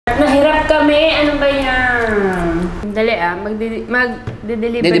kami! Ano ba yan? Dali ah,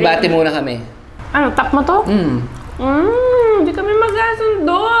 magde-delivery. Didibate muna kami. Ano, tap mo to? Hindi kami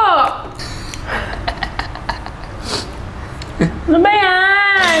magkasundo! Ano ba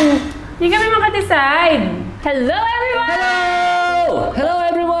yan? Hindi kami makadecide. Hello everyone! Hello! Hello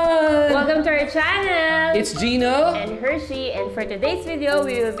everyone! Welcome to our channel! It's Gino and Hershey, and for today's video,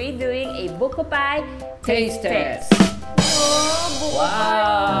 we will be doing a Buko Pie Taste Test. Oh, Buko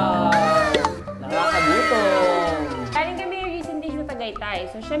Wow! Nakakagutom! Kaling kami recently sa Tagaytay.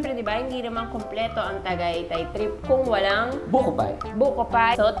 So, syempre, di ba, hindi naman kompleto ang Tagaytay trip kung walang Buko Pie. Buko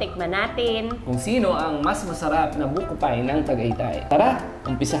Pie. So, tikman natin Kung sino ang mas masarap na Buko Pie ng Tagaytay. Tara,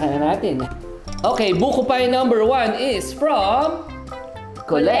 umpisahan na natin. Okay, Buko Pie number 1 is from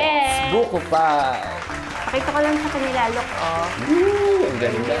Colette's Buko Pie. Pakita ko lang sa kanila, look, oh. Ang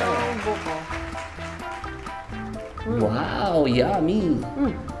ganda. Yung buko. Wow, yummy.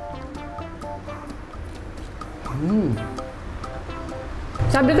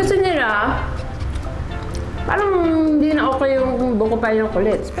 Sabi kasi nila, parang hindi na okay yung Buko Pie ng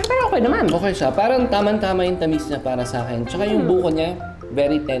Colette's. Pero okay naman. Okay siya. Parang tamang-tama yung tamis niya para sa akin. Tsaka yung buko niya,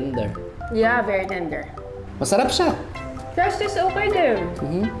 very tender. Yeah, very tender. Masarap siya. Crust is okay din.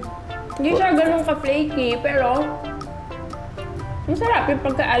 Hindi siya ganun ka-flaky, pero masarap yung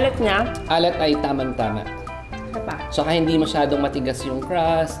pagkaalat niya. Alat ay tamang-tama. Isa pa. Tsaka hindi masyadong matigas yung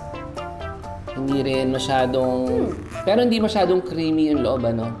crust. Hindi rin masyadong... Pero hindi masyadong creamy yung loob,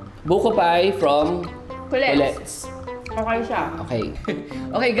 ano? Buko Pie from Colette's. Okay siya. Okay.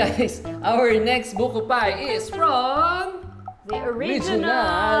 Okay, guys. Our next Buko Pie is from... The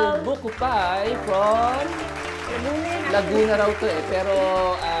original Buko Pie from... Laguna raw to eh. Pero...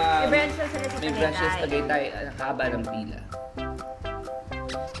 may branches sila sa may branches sa Tagaytay. Nakahaba ng pila.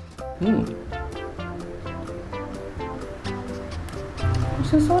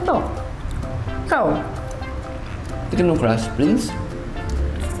 Susoto. Ikaw. Tignan yung crust, please.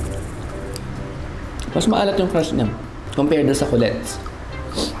 Mas maalat yung crust niya compared sa Colette's.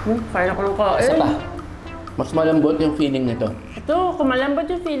 Kaya ko ng kain. Isa pa. Mas malambot yung feeling nito. Ito, kung malambot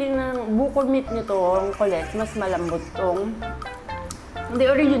yung feeling ng buko meat nito, ang Colette's, mas malambot tong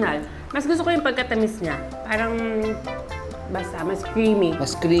the original. Mas gusto ko yung pagkatamis niya. Parang basta, mas creamy.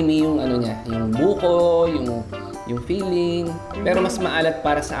 Mas creamy yung ano niya, yung buko, yung feeling. Pero mas maalat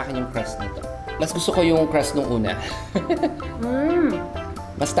para sa akin yung crust nito. Mas gusto ko yung crust nung una.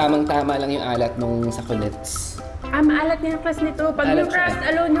 Mas tamang-tama lang yung alat nung sa Colette's. Maalat niya yung crust nito. Pag Alat yung crust siya.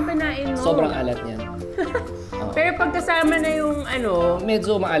 alone yung kinain mo. Sobrang alat niya. Pero pag kasama na yung ano...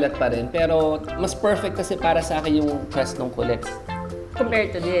 Medyo maalat pa rin. Pero mas perfect kasi para sa akin yung crust ng Colette's.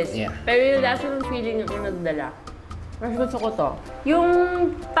 Compared to this. Yeah. Pero yung lasa ng feeling yung nagdala. Mas gusto ko to. Yung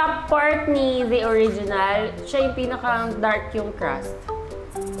top part ni the original, siya yung pinaka-dark yung crust.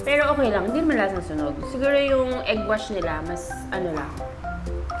 Pero okay lang, hindi naman lasang sunog. Siguro yung egg wash nila, mas ano lang.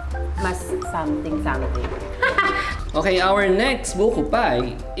 Mas something. Okay, our next Buko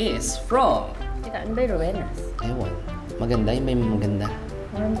Pie is from... Kita, ano ba yung Rowena's? Ewan. Maganda yung may maganda.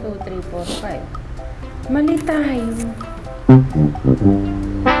 1, 2, 3, 4, 5. Mali tayo.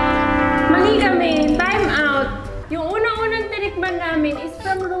 Mali kami. Time out. Yung unang-unang tinikman namin is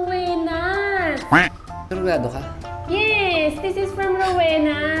from Rowena's. Sigurado ka? Yes, this is from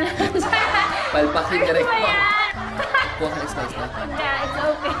Rowena. Palpakin direct Ano ba mo. yan? Kuha ka slice na. Yeah, it's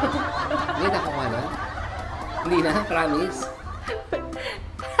okay. Hindi na kuha na. Hindi na, promise.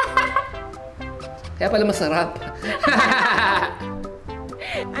 Kaya pala masarap.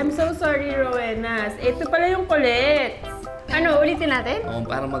 I'm so sorry, Rowena's. Ito pala yung Colette's. Ano, ulitin natin? Oo,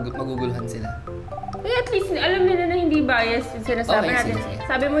 parang maguguluhan sila. Eh, at least alam nila na hindi bias yung sinasabi Okay, natin. sige.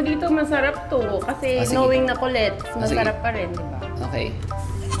 Sabi mo dito, masarap to. Kasi sige. knowing na Colette's, masarap sige. pa rin, di ba? Okay.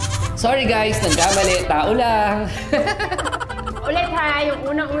 Sorry guys, nagkamali. Tao lang. Ulit ha,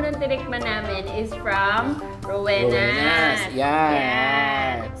 yung unang-unang tinikman namin is from Rowena's.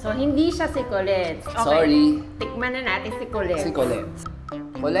 Yan. So, hindi siya si Colette's. Okay. Sorry. Tikman na natin si Colette's. Si Colette's.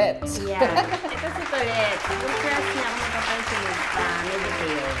 Colette's. Yeah. Ito si Colette. Yung crust niya, kung mapapansin pa, may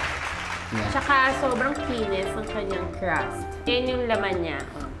detail. Yeah. Tsaka sobrang kinis ng kanyang crust. Yan yung laman niya.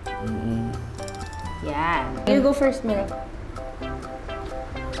 Yan. You go first, Mira.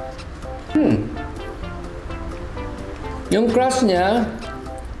 Yung crust niya,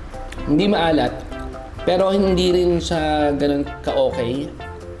 hindi maalat. Pero hindi rin siya ganun ka-okay.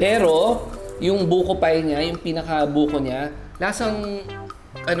 Pero, yung buko pie niya, yung pinaka-buko niya, lasang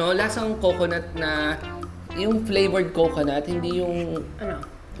coconut na, yung flavored coconut, hindi yung,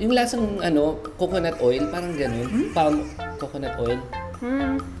 yung lasang, coconut oil, parang ganun. Palm coconut oil.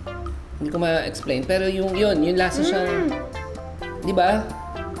 Hindi ko ma-explain. Pero yung lasa siyang, di ba?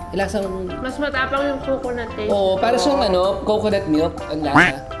 lasang... Mas matapang yung coconut taste. Oo, para siyang coconut milk ang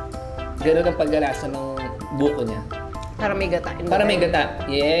lasa. Ganun ang paglalasa ng buko niya. Para may gata. Para may gata.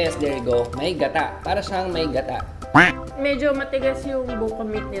 Yes, there you go. May gata. Para siyang may gata. Medyo matigas yung buko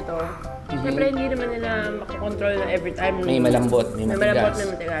meat nito. Siyempre, hindi naman nila makakontrol na every time. May malambot, may matigas. May malambot, may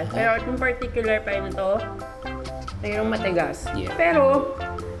matigas. Pero itong particular pie na to, mayroong matigas. Yeah. Pero,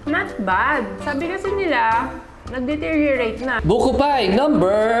 not bad. Sabi kasi nila, nag-deteriorate na. Buko Pie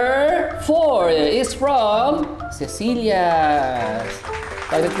number 4 is from Cecilia.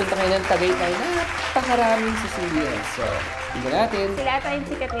 Pag nagpunta kayo ng Tagaytay, napakaraming Cecilia. So, tignan natin. Sila ata yung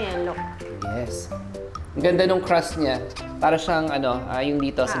sikat ngayon, look. Yes. Ang ganda nung crust niya. Para siyang yung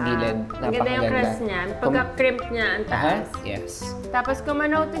dito sa gilid. Ang ganda yung crust niya. Pagka-crimp niya, ang taas. Yes. Tapos kung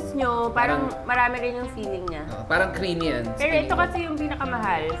ma-notice nyo, parang marami rin yung feeling niya. Parang creamy yan. Pero ito kasi yung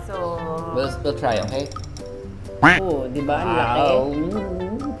pinakamahal, so... We'll try, okay? Oo, di ba? Ang laki.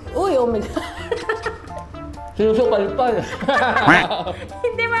 Uy, oh my God. Sinusukal-pal.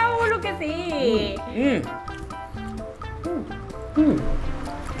 Hindi mahulog kasi.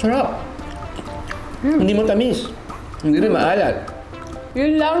 Sarap. Hindi mo tamis. Hindi rin maalat.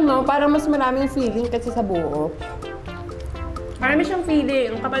 Yun lang, no? Parang mas maraming feeling kasi sa buo. Marami siyang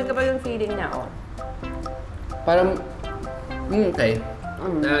feeling. Ang kapal-kapal yung feeling niya, oh. Parang, okay.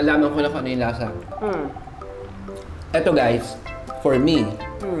 Nalaman ko na kung ano yung lasa. Eto guys, for me,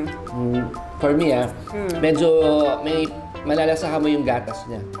 medyo may malalasahan mo yung gatas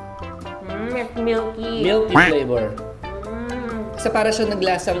niya. Milky. Milky flavor. Kasi para siya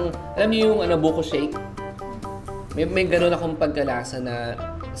naglasang, alam niyo yung buko shake? May ganun akong pagkalasa na,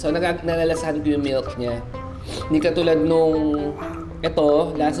 so nalalasahan ko yung milk niya. Hindi katulad nung,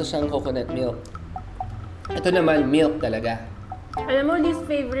 ito, lasa siyang coconut milk. Ito naman, milk talaga. Alam mo, least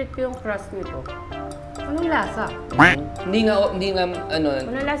favorite ko yung crust nito. Anong lasa? Hindi nga,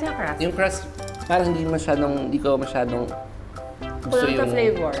 Anong lasa yung crust? yung crust, parang hindi ko masyadong gusto Kulang sa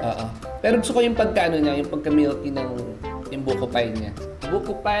flavor. Oo. Pero gusto ko yung pagka niya, yung pagka-milky ng yung buko pie niya.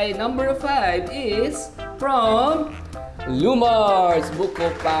 Buko pie number 5 is from Loumars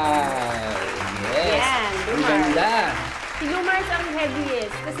Buko Pie. Yes. Yan, Ang Loumars. ganda. Si Loumars ang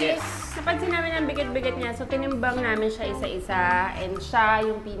heaviest. Kasi Yes. napansin namin ang bigat-bigat niya. So, tinimbang namin siya isa-isa. And siya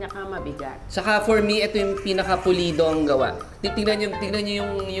yung pinakamabigat. Saka for me, ito yung pinaka-pulido ang gawa. Tingnan niyo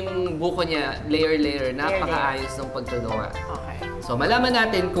yung buko niya, layer-layer. Napakaayos ng pagkagawa. Okay. So, malaman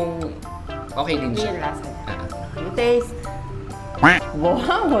natin kung okay din Hindi siya. yung lasa niya. Yung taste. Wow,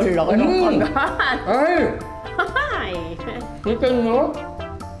 laki ng kagat. Ay! Hi! Kita nyo?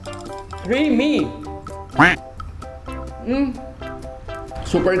 Creamy!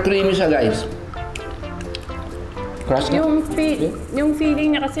 Super creamy siya, guys. Crush na. Yung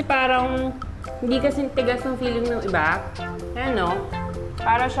feeling niya kasi parang hindi kasi tigas ng feeling ng iba. Ayan, no?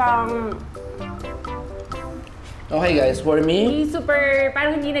 Para siyang Okay, guys, for me, hindi super,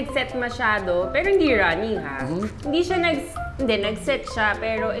 parang hindi nag-set masyado, pero hindi runny, ha? Hindi siya nag-set siya,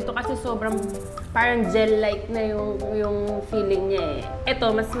 pero ito kasi sobrang parang gel-like na yung feeling niya eh.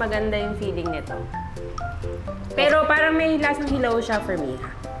 Ito, mas maganda yung feeling nito. Pero parang may lasang hilaw siya for me, ha?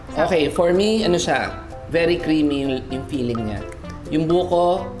 okay, for me, siya, very creamy yung feeling niya. Yung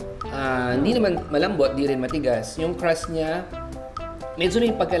buko, hindi naman malambot, di rin matigas. Yung crust niya, medyo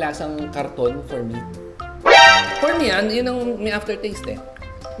may pagkalasang karton for me. For me, yun ang may aftertaste eh.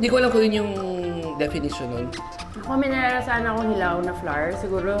 Hindi ko alam kung yun yung definition nun. Ako may nalalasahan akong hilaw na flour,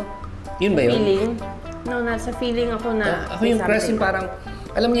 siguro. Yun ba yun? Feeling. No, nasa feeling ako na. Ako yung crust yung parang,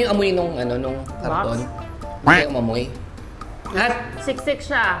 alam niyo yung amoy nung karton? Hindi umamoy. At siksik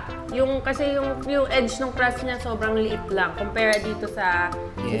siya. Kasi yung edge ng crust niya sobrang liit lang compare dito sa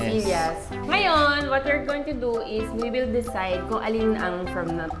Cecilia's. Ngayon, what we're going to do is we will decide kung alin ang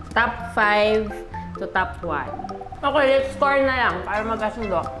from the top 5 to top 1. Okay, let's score na lang para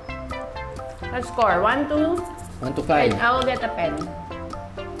magkasundo. Let's score. 1 to 1 to 5. and I will get a pen.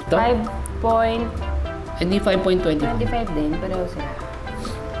 Ito? 5.25 Hindi 5.25. din. Pareho sila.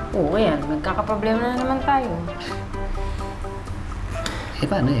 Oo, yan. Magkakaproblema na naman tayo. Eh,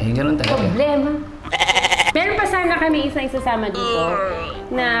 paano eh? Ganun talaga. Problema. Meron pa sana kami isang isasama dito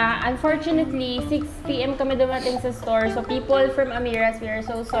na unfortunately 6 PM kami dumating sa store. So people from Amiras, we are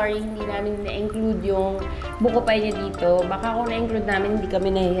so sorry hindi namin na-include yung buko pie niya dito. Baka kung na-include namin, hindi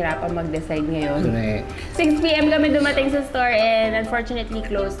kami nahihirapan mag-decide ngayon. 6 PM kami dumating sa store and unfortunately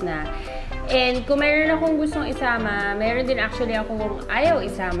closed na. And kung mayroon akong gustong isama, mayroon din actually akong ayaw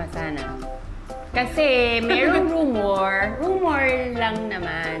isama sana. Kasi mayroong rumor lang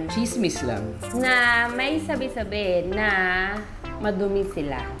naman, Chismis lang. na may sabi-sabi na madumi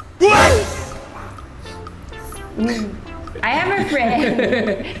sila. I have a friend,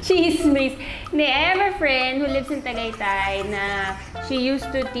 chismis. Hindi, I have a friend who lives in Tagaytay na she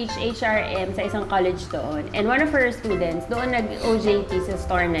used to teach HRM sa isang college doon. And one of her students, doon nag-OJT sa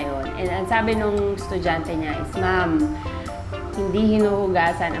store na yon. And ang sabi nung estudyante niya is, Ma'am, hindi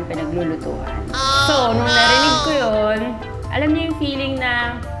hinuhugasan ang pinaglulutuan. So, nung narinig ko yun, alam niyo yung feeling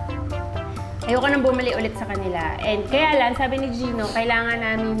na ayoko nang bumalik ulit sa kanila. And kaya lang, sabi ni Gino, kailangan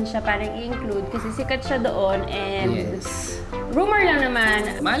namin siya parang i-include kasi sikat siya doon and rumor lang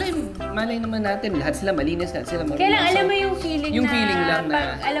naman. Malay naman natin, lahat sila malinis, lahat sila marunong. Kaya lang, alam mo yung feeling yung na, feeling lang na, pag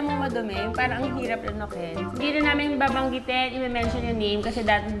alam mo madumi, parang ang hirap lunokin. Hindi na namin babanggitin, i-mention yung name kasi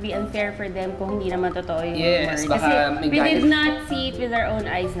that would be unfair for them kung hindi naman totoo yung rumor. Kasi we did not see it with our own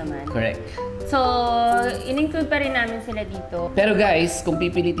eyes naman. Correct. So, in-include pa rin namin sila dito. Pero guys, kung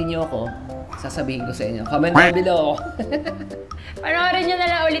pipilitin niyo ako, sasabihin ko sa inyo. Comment down below. Panoorin nyo na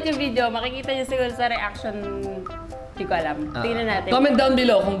lang ulit yung video. Makikita nyo siguro sa reaction. Hindi ko alam. Tingnan natin. Comment down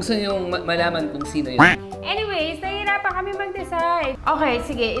below kung gusto nyo malaman kung sino yun. Anyways, nahihirapan kami mag-decide. Okay,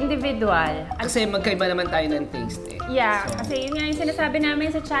 sige. Individual. Kasi magkaiba naman tayo ng taste eh. Yeah, kasi yun nga yung sinasabi namin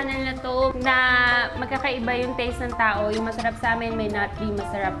sa channel na to na magkakaiba yung taste ng tao. Yung masarap sa amin may not be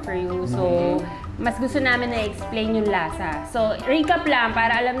masarap for you. So, mas gusto namin na explain yung lasa. So, recap lang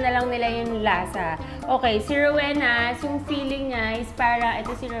para alam na lang nila yung lasa. Okay, si Rowena, yung feeling niya is parang,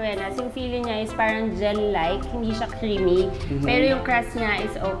 ito si Rowena, yung feeling niya is parang gel-like, hindi siya creamy. Pero yung crust niya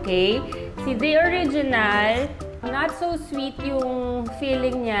is okay. Si The Original, not so sweet yung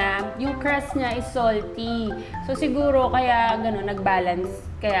feeling niya. Yung crust niya is salty. So siguro kaya gano'n, nag-balance.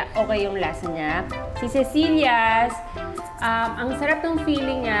 Kaya okay yung lasa niya. Si Cecilia's, ang sarap ng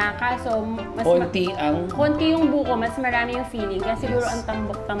feeling niya, kaso mas konti yung buko, mas marami yung feeling. Kasi siguro ang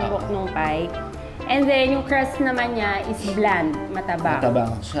tambok-tambok ng pie. And then yung crust naman niya is bland, matabang.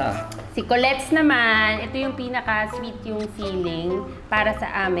 Matabang siya. Si Colette's naman, ito yung pinaka-sweet yung feeling para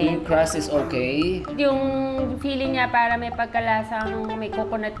sa amin. Yung crust is okay. Yung feeling niya para may pagkalasang may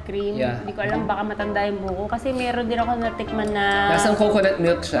coconut cream. Yeah. Hindi ko alam, baka matanda yung buko. Kasi meron din ako natikman na lasang coconut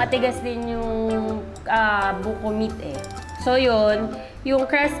milk siya. matigas din yung buko meat eh. So yun, yung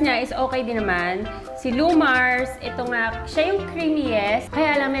crust niya is okay din naman. Si Loumars, ito nga, siya yung creamiest.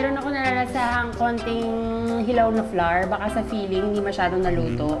 Kaya lang, meron ako nalalasahang konting hilaw na flour. Baka sa feeling, hindi masyadong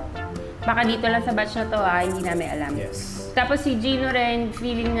naluto. Baka dito lang sa batch na to hindi namin alam. Yes. Tapos si Gino rin,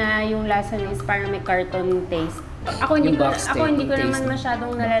 feeling nga yung lasa niya is parang may carton taste. Ako hindi ko naman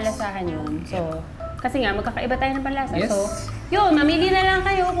masyadong nalalasahan yun. So, kasi nga, magkakaiba tayo ng panlasa. Yes. So, yun, mamili na lang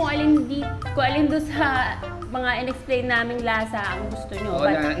kayo kung alin doon sa mga in-explain naming lasa ang gusto nyo. O,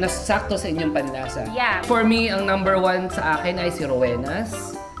 nasakto sa inyong panlasa. Yeah. For me, ang number 1 sa akin ay si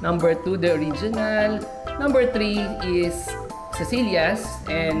Rowena's. Number 2, The Original. Number 3 is Cecilia's.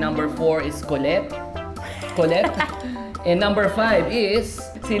 And number 4 is Colette. And number 5 is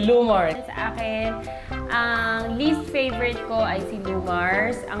si Loumars. Sa akin, ang least favorite ko ay si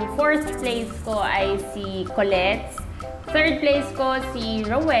Loumars. Ang 4th place ko ay si Colette's. 3rd place ko si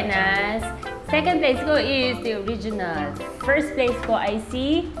Rowena's. 2nd place ko is The Original. 1st place ko ay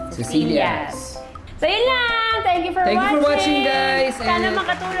si Cecilia's. So yun lang! Thank you for watching guys! Sana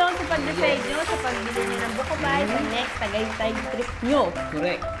makatulong sa pag-decide nyo sa pagbili nyo ng Buko Pie sa next Tagaytay trip nyo.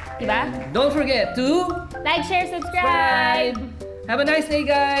 Correct. Diba? And don't forget to like, share, subscribe! Have a nice day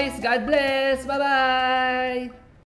guys! God bless! Bye-bye!